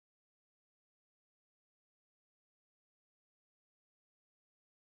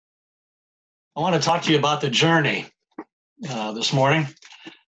I want to talk to you about the journey this morning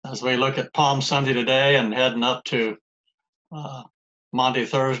as we look at Palm Sunday today and heading up to uh, Monday,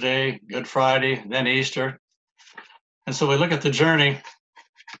 Thursday, Good Friday, then Easter. And so we look at the journey,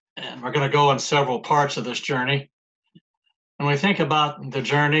 and we're going to go in several parts of this journey. When we think about the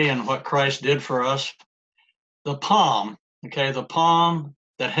journey and what Christ did for us, the palm, okay, the palm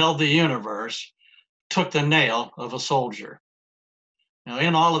that held the universe took the nail of a soldier. Now,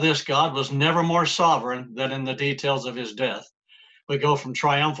 in all of this, God was never more sovereign than in the details of his death. We go from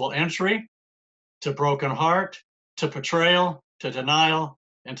triumphal entry to broken heart, to betrayal, to denial,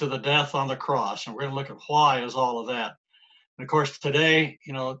 and to the death on the cross. And we're going to look at why is all of that. And of course, today,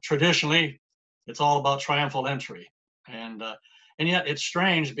 traditionally, it's all about triumphal entry. And yet it's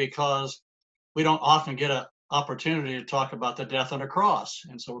strange because we don't often get an opportunity to talk about the death on the cross.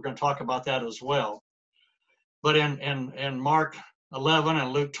 And so we're going to talk about that as well. But in Mark 11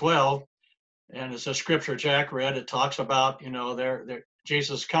 and Luke 12, and it's a scripture Jack read, it talks about,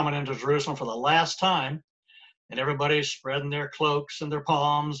 Jesus coming into Jerusalem for the last time, and everybody's spreading their cloaks and their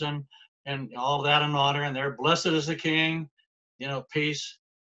palms and all that in honor, and they're blessed is the King, peace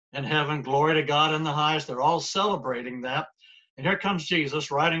in heaven, glory to God in the highest. They're all celebrating that. And here comes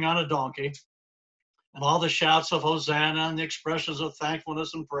Jesus riding on a donkey, and all the shouts of Hosanna and the expressions of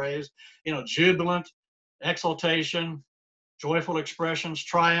thankfulness and praise, jubilant exultation, joyful expressions,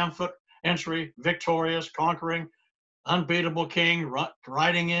 triumphant entry, victorious, conquering, unbeatable King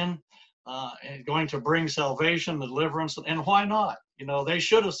riding in, and going to bring salvation, deliverance, and why not? They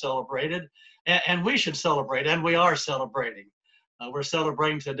should have celebrated, and we should celebrate, and we are celebrating. We're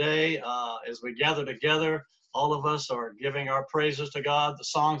celebrating today as we gather together. All of us are giving our praises to God. The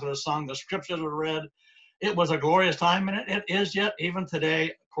songs that are sung, the scriptures are read. It was a glorious time, and it is yet, even today,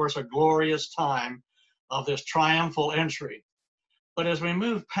 of course, a glorious time of this triumphal entry. But as we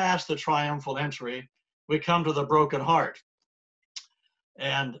move past the triumphal entry, we come to the broken heart.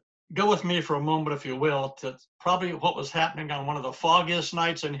 And go with me for a moment, if you will, to probably what was happening on one of the foggiest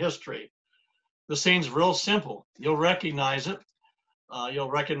nights in history. The scene's real simple. You'll recognize it.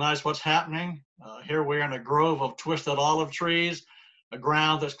 You'll recognize what's happening. Here we're in a grove of twisted olive trees, a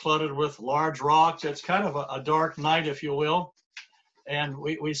ground that's cluttered with large rocks. It's kind of a dark night, if you will. And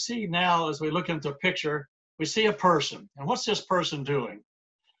we see now, as we look into the picture, we see a person. And what's this person doing?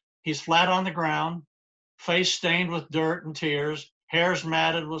 He's flat on the ground, face stained with dirt and tears, hair's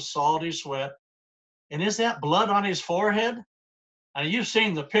matted with salty sweat. And is that blood on his forehead? Now, you've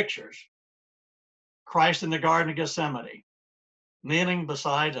seen the pictures. Christ in the Garden of Gethsemane, kneeling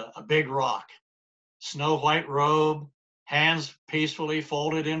beside a big rock, snow white robe, hands peacefully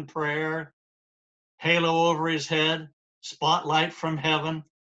folded in prayer, halo over his head, spotlight from heaven,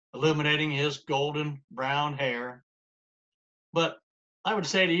 illuminating his golden brown hair. But I would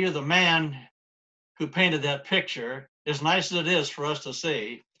say to you, the man who painted that picture, as nice as it is for us to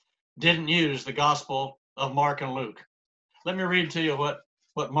see, didn't use the Gospel of Mark and Luke. Let me read to you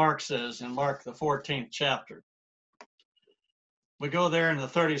what Mark says in Mark, the 14th chapter. We go there in the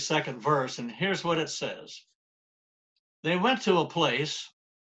 32nd verse, and here's what it says. They went to a place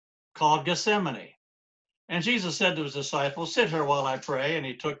called Gethsemane. And Jesus said to his disciples, sit here while I pray. And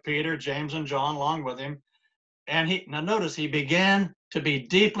he took Peter, James, and John along with him. And now notice, he began to be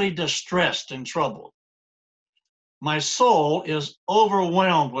deeply distressed and troubled. My soul is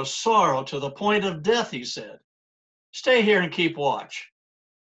overwhelmed with sorrow to the point of death, he said. Stay here and keep watch.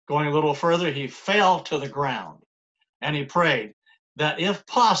 Going a little further, he fell to the ground and he prayed that if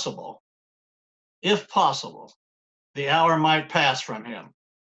possible, the hour might pass from him.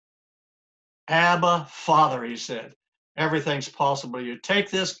 Abba, Father, he said, everything's possible to you. Take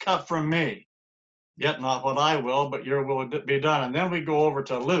this cup from me, yet not what I will, but your will be done. And then we go over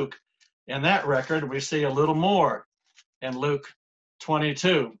to Luke. In that record, we see a little more in Luke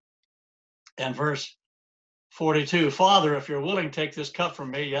 22 and verse 42. Father, if you're willing, take this cup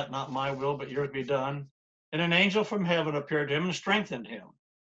from me, yet not my will, but yours be done. And an angel from heaven appeared to him and strengthened him.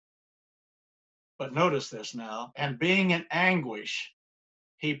 But notice this now, and being in anguish,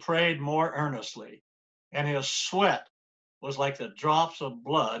 he prayed more earnestly, and his sweat was like the drops of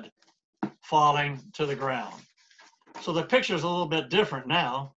blood falling to the ground. So the picture's a little bit different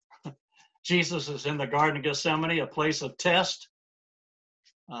now. Jesus is in the Garden of Gethsemane, a place of test.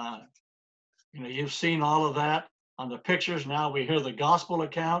 You've seen all of that on the pictures. Now we hear the gospel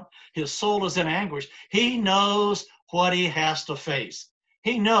account. His soul is in anguish. He knows what he has to face.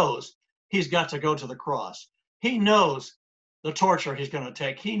 He knows he's got to go to the cross. He knows the torture he's going to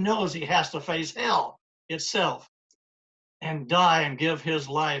take. He knows he has to face hell itself and die and give his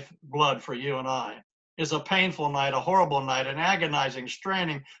life blood for you and I. It's a painful night, a horrible night, an agonizing,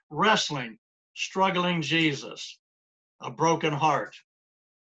 straining, wrestling struggling Jesus, a broken heart.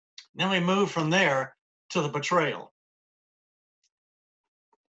 Then we move from there to the betrayal.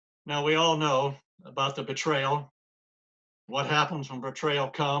 Now, we all know about the betrayal, what happens when betrayal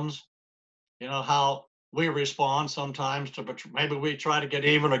comes, how we respond sometimes to maybe we try to get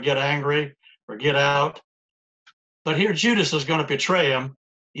even or get angry or get out. But here Judas is going to betray him,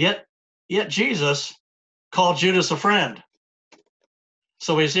 yet Jesus called Judas a friend.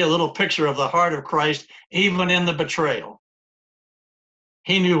 So we see a little picture of the heart of Christ, even in the betrayal.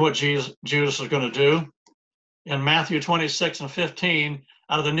 He knew what Judas was going to do. In Matthew 26:15,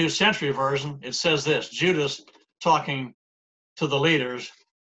 out of the New Century Version, it says this, Judas talking to the leaders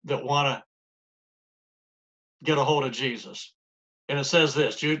that want to get a hold of Jesus. And it says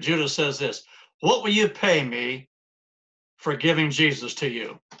this, Judas says this, what will you pay me for giving Jesus to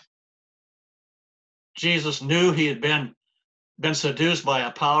you? Jesus knew he had been seduced by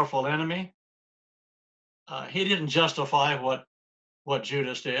a powerful enemy. He didn't justify what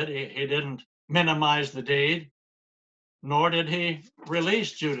Judas did. He didn't minimize the deed, nor did he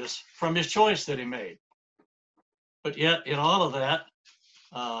release Judas from his choice that he made. But yet, in all of that,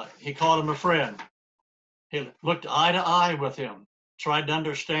 he called him a friend. He looked eye to eye with him, tried to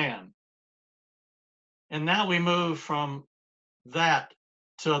understand. And now we move from that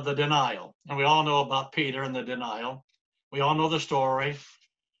to the denial. And we all know about Peter and the denial. We all know the story.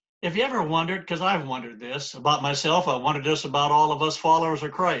 If you ever wondered, because I've wondered this about myself, I wondered this about all of us followers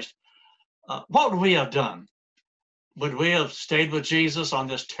of Christ, what would we have done? Would we have stayed with Jesus on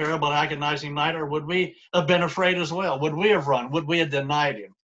this terrible, agonizing night, or would we have been afraid as well? Would we have run? Would we have denied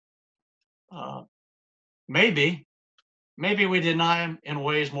him? Maybe we deny him in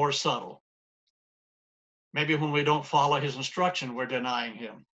ways more subtle. Maybe when we don't follow his instruction, we're denying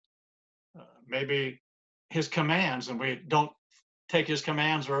him. Maybe his commands, and we don't take his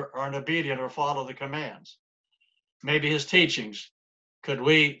commands or aren't obedient or follow the commands. Maybe his teachings. Could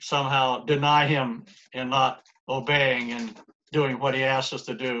we somehow deny him in not obeying and doing what he asks us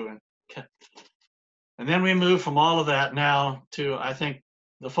to do? And then we move from all of that now to, I think,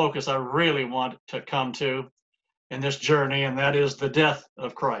 the focus I really want to come to in this journey, and that is the death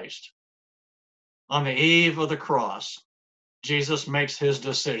of Christ. On the eve of the cross, Jesus makes his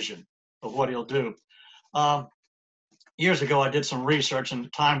decision of what he'll do. Years ago, I did some research,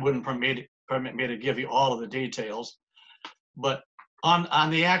 and time wouldn't permit me to give you all of the details. But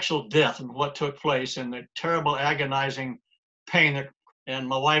on the actual death and what took place and the terrible, agonizing pain, and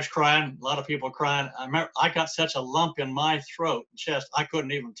my wife's crying, a lot of people crying. I remember I got such a lump in my throat and chest, I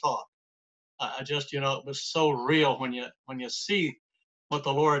couldn't even talk. I just, it was so real when you see what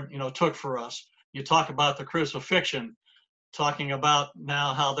the Lord, took for us. You talk about the crucifixion, talking about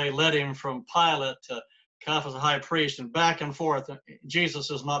now how they led him from Pilate to Caiaphas the high priest and back and forth.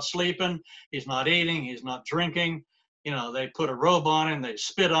 Jesus is not sleeping, he's not eating, he's not drinking. They put a robe on him, they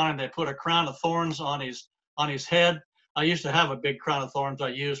spit on him, they put a crown of thorns on his head. I used to have a big crown of thorns I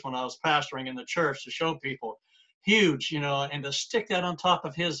used when I was pastoring in the church to show people. Huge, and to stick that on top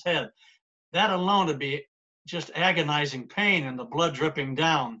of his head, that alone would be just agonizing pain and the blood dripping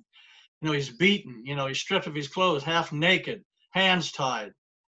down. He's beaten, he's stripped of his clothes, half naked, hands tied.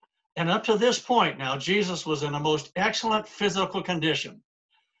 And up to this point now, Jesus was in a most excellent physical condition.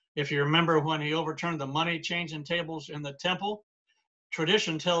 If you remember when he overturned the money changing tables in the temple,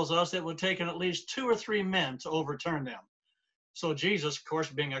 tradition tells us it would take at least 2 or 3 men to overturn them. So Jesus, of course,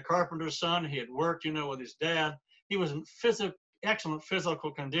 being a carpenter's son, he had worked, with his dad. He was in excellent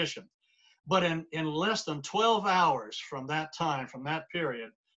physical condition. But in less than 12 hours from that time, from that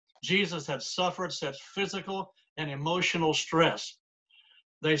period, Jesus had suffered such physical and emotional stress.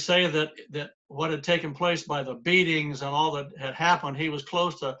 They say that what had taken place by the beatings and all that had happened, he was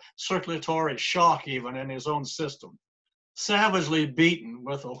close to circulatory shock even in his own system. Savagely beaten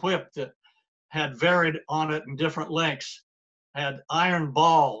with a whip that had varied on it in different lengths, had iron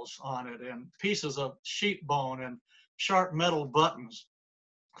balls on it and pieces of sheep bone and sharp metal buttons.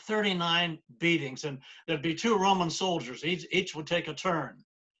 39 beatings, and there'd be 2 Roman soldiers. Each would take a turn,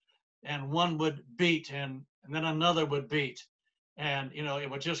 and one would beat, and then another would beat. And, it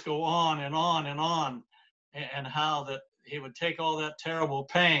would just go on and on and on, and how that he would take all that terrible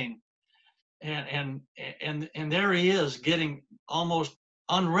pain. And there he is, getting almost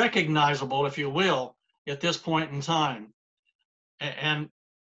unrecognizable, if you will, at this point in time. And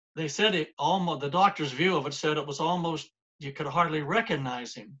they said the doctor's view of it said it was almost, you could hardly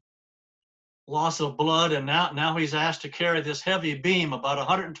recognize him. Loss of blood, and now he's asked to carry this heavy beam, about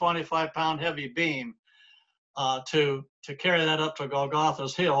 125-pound heavy beam, to carry that up to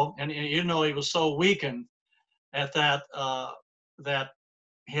Golgotha's hill. And he was so weakened at that that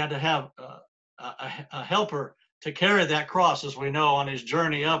he had to have a helper to carry that cross, as we know, on his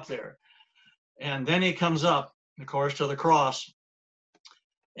journey up there. And then he comes up, of course, to the cross.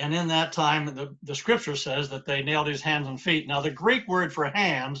 And in that time, the scripture says that they nailed his hands and feet. Now, the Greek word for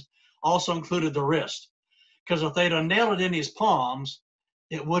hands also included the wrist, because if they'd have nailed it in his palms,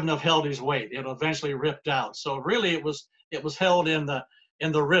 it wouldn't have held his weight. It eventually ripped out. So really, it was held in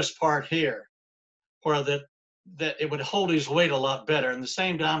the wrist part here, where that it would hold his weight a lot better. And the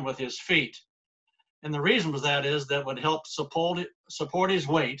same down with his feet. And the reason was that would help support his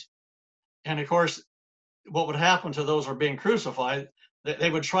weight. And of course, what would happen to those who are being crucified,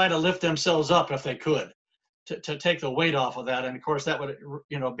 they would try to lift themselves up if they could to take the weight off of that. And of course, that would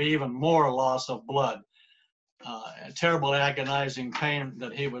be even more loss of blood. A terrible agonizing pain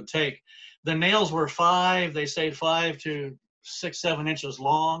that he would take. The nails were 5 to 6, 7 inches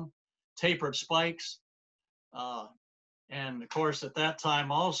long, tapered spikes. And of course, at that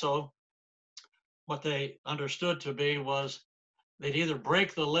time also, what they understood to be was they'd either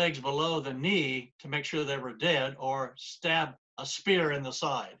break the legs below the knee to make sure they were dead, or stab a spear in the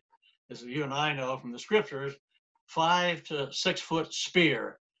side. As you and I know from the scriptures, 5 to 6 foot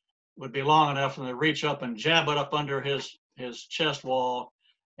spear would be long enough for them to reach up and jab it up under his chest wall,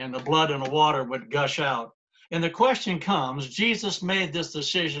 and the blood and the water would gush out. And the question comes, Jesus made this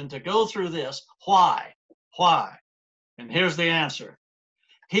decision to go through this. Why? Why? And here's the answer.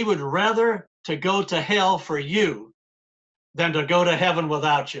 He would rather to go to hell for you than to go to heaven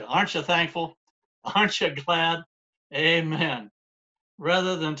without you. Aren't you thankful? Aren't you glad? Amen.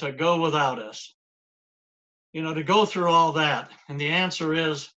 Rather than to go without us. To go through all that. And the answer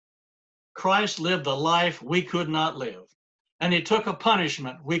is, Christ lived a life we could not live. And he took a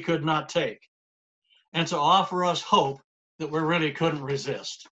punishment we could not take. And to offer us hope that we really couldn't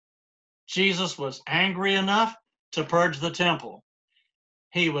resist. Jesus was angry enough to purge the temple.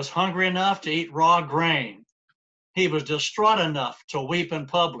 He was hungry enough to eat raw grain. He was distraught enough to weep in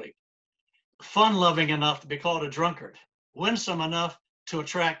public. Fun-loving enough to be called a drunkard. Winsome enough to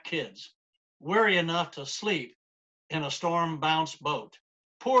attract kids. Weary enough to sleep in a storm-bounced boat.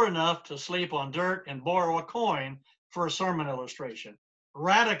 Poor enough to sleep on dirt and borrow a coin for a sermon illustration.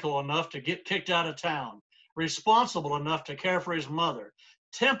 Radical enough to get kicked out of town. Responsible enough to care for his mother.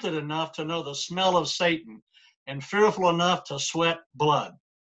 Tempted enough to know the smell of Satan. And fearful enough to sweat blood.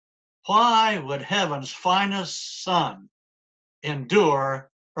 Why would heaven's finest son endure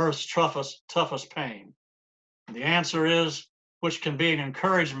earth's toughest pain? And the answer is, which can be an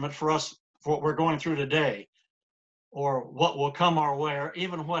encouragement for us for what we're going through today, or what will come our way, or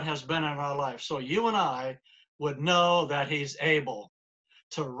even what has been in our life. So you and I would know that he's able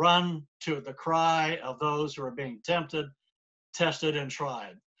to run to the cry of those who are being tempted, tested, and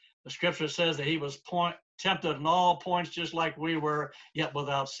tried. The scripture says that he was tempted in all points just like we were, yet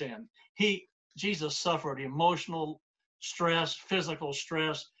without sin. Jesus suffered emotional stress, physical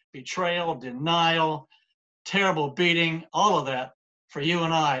stress, betrayal, denial, terrible beating, all of that for you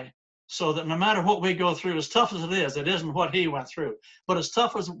and I, so that no matter what we go through, as tough as it isn't what he went through, but as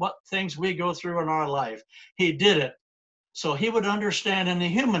tough as what things we go through in our life, he did it. So he would understand in the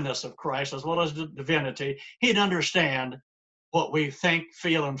humanness of Christ as well as the divinity, he'd understand what we think,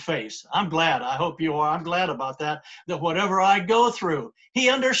 feel, and face. I'm glad. I hope you are. I'm glad about that whatever I go through, he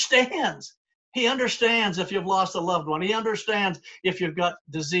understands. He understands if you've lost a loved one. He understands if you've got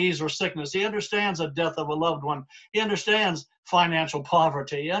disease or sickness. He understands the death of a loved one. He understands financial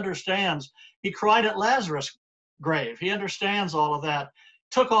poverty. He understands. He cried at Lazarus' grave. He understands all of that.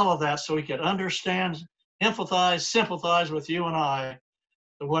 Took all of that so he could understand, empathize, sympathize with you and I,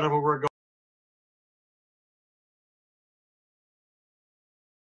 whatever we're going.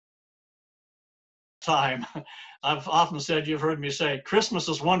 Time. I've often said, you've heard me say, Christmas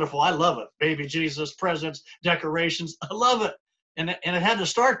is wonderful. I love it. Baby Jesus, presents, decorations. I love it. And it had to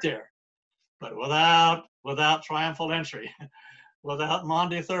start there. But without triumphal entry, without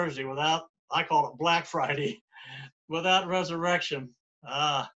Maundy Thursday, without, I call it Black Friday, without resurrection,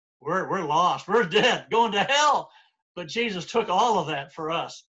 we're lost. We're dead, going to hell. But Jesus took all of that for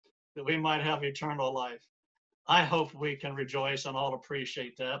us, that we might have eternal life. I hope we can rejoice and all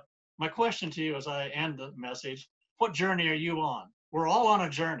appreciate that. My question to you as I end the message, what journey are you on? We're all on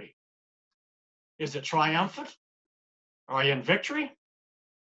a journey. Is it triumphant? Are you in victory?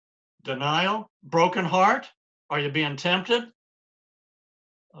 Denial? Broken heart? Are you being tempted?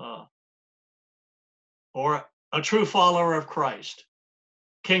 Or a true follower of Christ,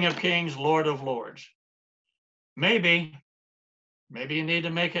 King of Kings, Lord of Lords? Maybe you need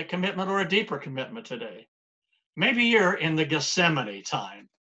to make a commitment or a deeper commitment today. Maybe you're in the Gethsemane time.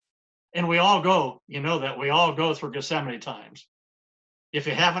 And we all go, you know that we all go through Gethsemane times. If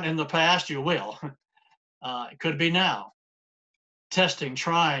you haven't in the past, you will. It could be now. Testing,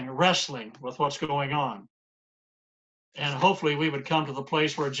 trying, wrestling with what's going on. And hopefully we would come to the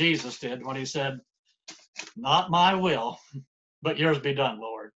place where Jesus did when he said, not my will, but yours be done,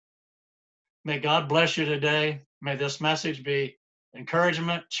 Lord. May God bless you today. May this message be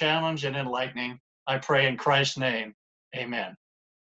encouragement, challenge, and enlightening. I pray in Christ's name. Amen.